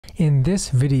In this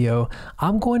video,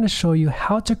 I'm going to show you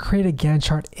how to create a Gantt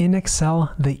chart in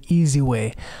Excel the easy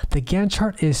way. The Gantt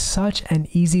chart is such an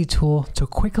easy tool to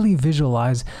quickly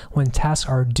visualize when tasks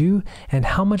are due and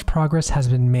how much progress has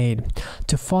been made.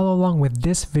 To follow along with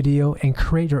this video and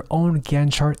create your own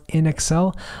Gantt chart in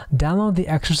Excel, download the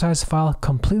exercise file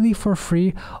completely for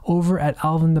free over at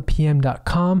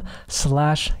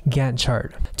alvinthepm.com/Gantt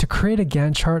chart. To create a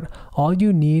Gantt chart, all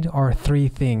you need are three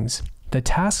things: the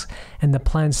tasks and the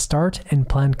planned start and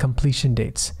planned completion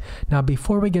dates. Now,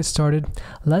 before we get started,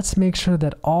 let's make sure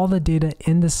that all the data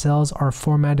in the cells are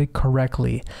formatted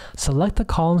correctly. Select the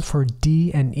columns for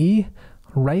D and E,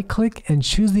 right-click and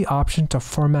choose the option to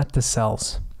format the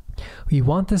cells. We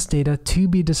want this data to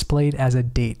be displayed as a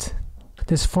date.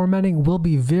 This formatting will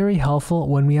be very helpful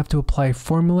when we have to apply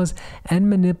formulas and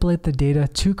manipulate the data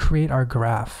to create our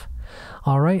graph.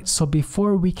 Alright, so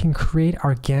before we can create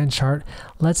our Gantt chart,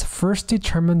 let's first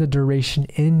determine the duration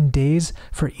in days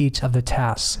for each of the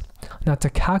tasks. Now, to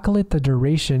calculate the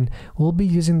duration, we'll be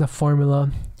using the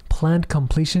formula planned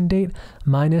completion date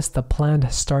minus the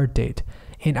planned start date.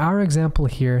 In our example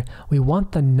here, we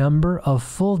want the number of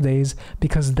full days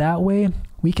because that way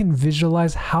we can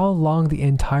visualize how long the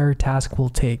entire task will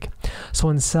take. So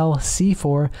in cell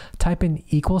C4, type in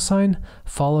 =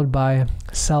 followed by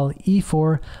cell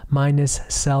E4 minus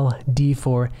cell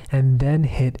D4 and then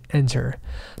hit enter.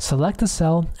 Select the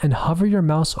cell and hover your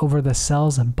mouse over the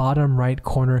cell's bottom right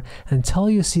corner until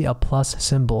you see a plus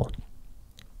symbol.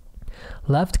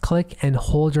 Left click and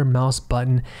hold your mouse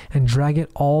button and drag it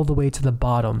all the way to the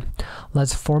bottom.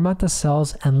 Let's format the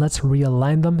cells and let's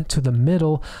realign them to the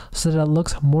middle so that it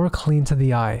looks more clean to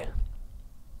the eye.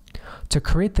 To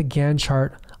create the Gantt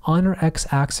chart, on our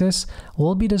x-axis,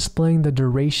 we'll be displaying the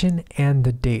duration and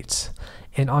the dates.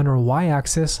 And on our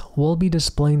y-axis, we'll be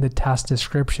displaying the task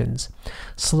descriptions.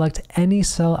 Select any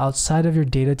cell outside of your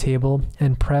data table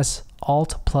and press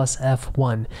Alt plus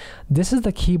F1. This is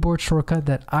the keyboard shortcut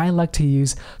that I like to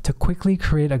use to quickly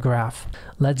create a graph.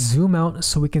 Let's zoom out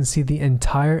so we can see the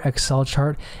entire Excel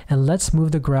chart, and let's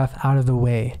move the graph out of the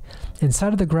way.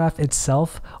 Inside of the graph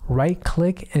itself,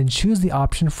 right-click and choose the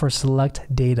option for Select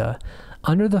Data.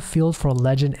 Under the field for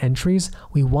legend entries,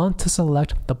 we want to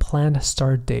select the planned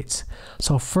start dates.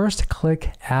 So first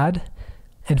click Add,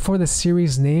 and for the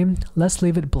series name, let's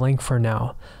leave it blank for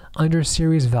now. Under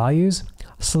series values,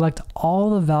 select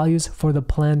all the values for the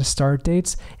planned start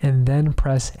dates and then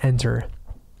press enter.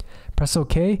 Press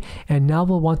OK, and now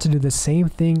we'll want to do the same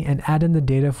thing and add in the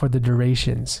data for the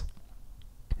durations.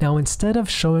 Now, instead of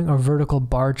showing a vertical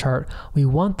bar chart, we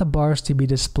want the bars to be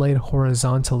displayed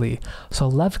horizontally. So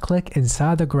left click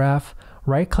inside the graph,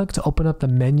 right click to open up the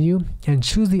menu and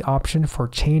choose the option for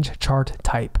change chart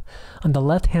type. On the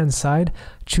left hand side,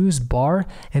 choose bar,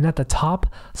 and at the top,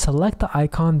 select the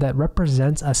icon that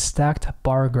represents a stacked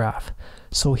bar graph.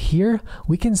 So here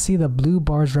we can see the blue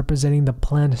bars representing the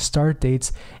planned start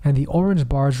dates and the orange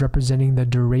bars representing the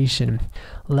duration.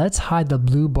 Let's hide the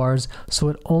blue bars so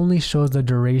it only shows the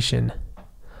duration.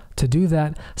 To do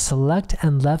that, select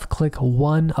and left click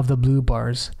one of the blue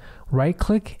bars. Right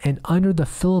click and under the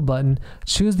fill button,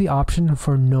 choose the option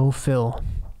for no fill.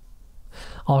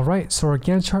 Alright, so our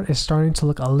Gantt chart is starting to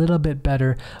look a little bit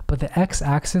better, but the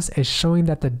x-axis is showing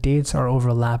that the dates are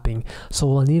overlapping, so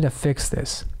we'll need to fix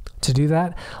this. To do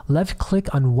that, left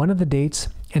click on one of the dates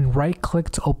and right click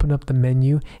to open up the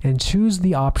menu and choose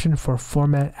the option for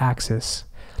Format Axis.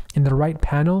 In the right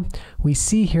panel, we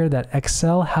see here that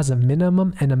Excel has a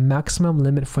minimum and a maximum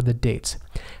limit for the dates.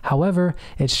 However,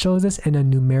 it shows this in a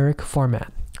numeric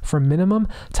format. For minimum,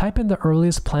 type in the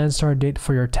earliest planned start date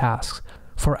for your tasks.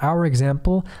 For our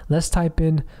example, let's type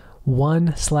in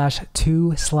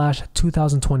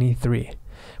 1/2/2023.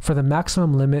 For the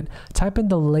maximum limit, type in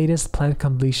the latest planned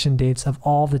completion dates of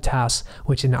all the tasks,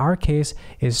 which in our case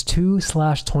is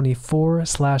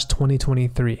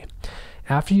 2/24/2023.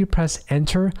 After you press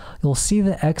enter, you'll see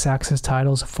the x-axis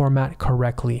titles format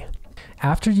correctly.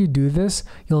 After you do this,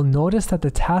 you'll notice that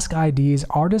the task IDs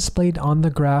are displayed on the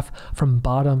graph from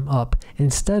bottom up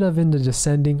instead of in the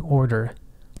descending order.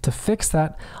 To fix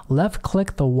that, left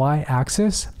click the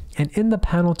y-axis, and in the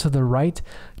panel to the right,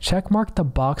 checkmark the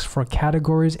box for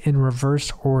categories in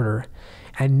reverse order.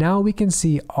 And now we can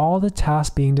see all the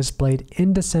tasks being displayed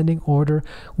in descending order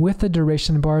with the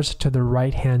duration bars to the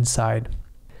right hand side.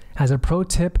 As a pro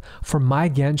tip, for my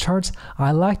Gantt charts,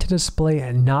 I like to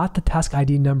display not the task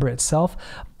ID number itself,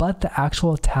 but the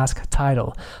actual task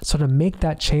title. So to make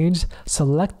that change,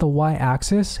 select the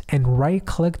y-axis and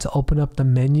right-click to open up the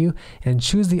menu and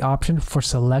choose the option for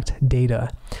Select Data.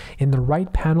 In the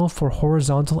right panel for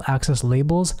horizontal axis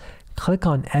labels, click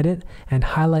on Edit and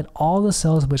highlight all the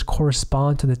cells which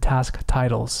correspond to the task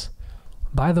titles.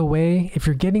 By the way, if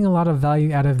you're getting a lot of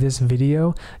value out of this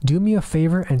video, do me a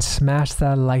favor and smash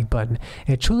that like button.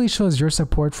 It truly shows your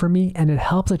support for me and it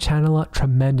helps the channel out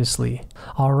tremendously.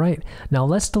 Alright, now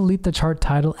let's delete the chart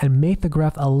title and make the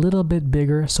graph a little bit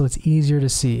bigger so it's easier to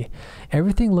see.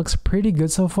 Everything looks pretty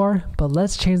good so far, but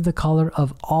let's change the color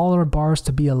of all our bars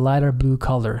to be a lighter blue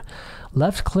color.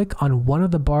 Left click on one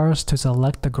of the bars to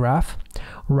select the graph,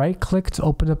 right click to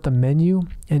open up the menu,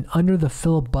 and under the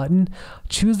fill button,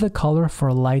 choose the color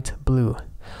for light blue.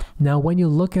 Now when you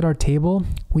look at our table,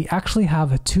 we actually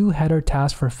have two header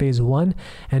tasks for phase 1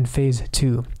 and phase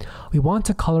 2. We want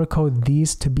to color code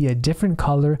these to be a different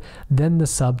color than the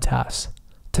subtasks.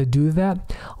 To do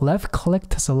that, left click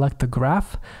to select the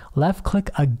graph, left click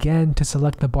again to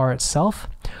select the bar itself,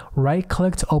 right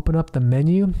click to open up the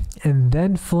menu, and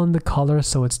then fill in the color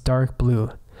so it's dark blue.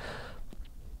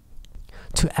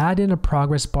 To add in a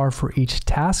progress bar for each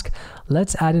task,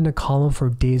 let's add in a column for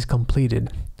days completed.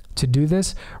 To do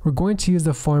this, we're going to use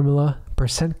the formula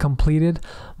 % completed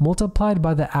multiplied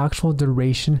by the actual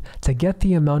duration to get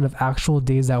the amount of actual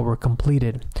days that were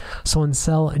completed. So in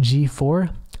cell G4,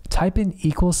 type in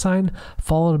 =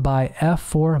 followed by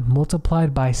F4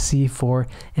 multiplied by C4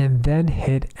 and then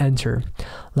hit enter.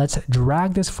 Let's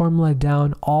drag this formula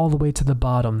down all the way to the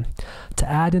bottom. To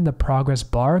add in the progress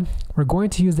bar, we're going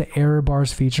to use the error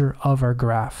bars feature of our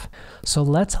graph. So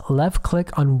let's left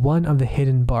click on one of the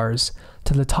hidden bars.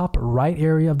 To the top right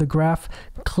area of the graph,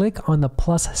 click on the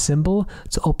plus symbol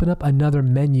to open up another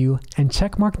menu and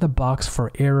checkmark the box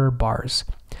for error bars.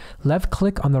 Left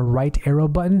click on the right arrow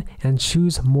button and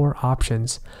choose more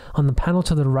options. On the panel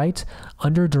to the right,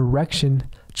 under direction,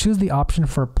 choose the option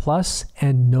for plus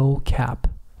and no cap.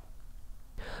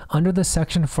 Under the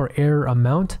section for error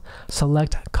amount,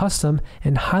 select custom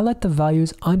and highlight the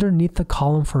values underneath the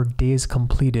column for days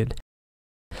completed.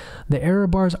 The error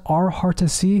bars are hard to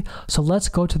see, so let's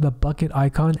go to the bucket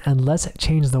icon and let's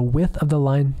change the width of the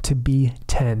line to be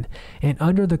 10. And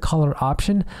under the color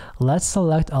option, let's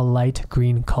select a light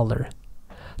green color.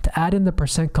 To add in the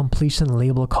 % completion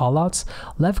label callouts,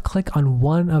 left click on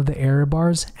one of the error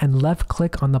bars and left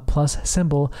click on the plus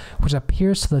symbol, which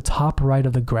appears to the top right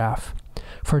of the graph.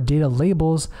 For data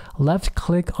labels, left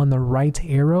click on the right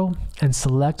arrow and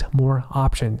select more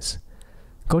options.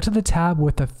 Go to the tab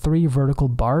with the 3 vertical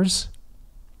bars,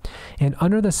 and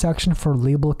under the section for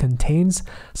label contains,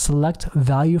 select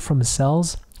value from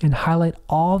cells and highlight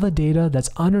all the data that's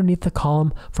underneath the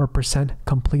column for %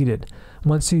 completed.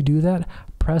 Once you do that,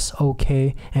 press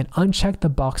OK and uncheck the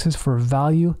boxes for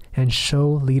value and show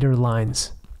leader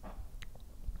lines.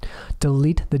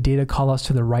 Delete the data callouts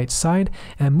to the right side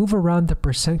and move around the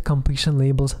 % completion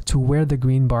labels to where the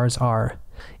green bars are.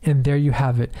 And there you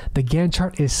have it. The Gantt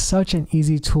chart is such an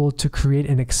easy tool to create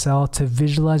in Excel to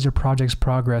visualize your project's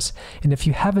progress. And if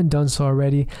you haven't done so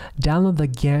already, download the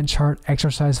Gantt chart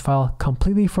exercise file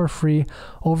completely for free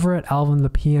over at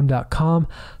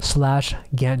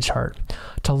alvinthepm.com/Gantt chart.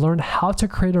 To learn how to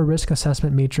create a risk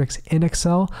assessment matrix in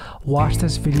Excel, watch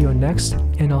this video next,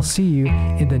 and I'll see you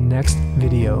in the next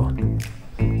video.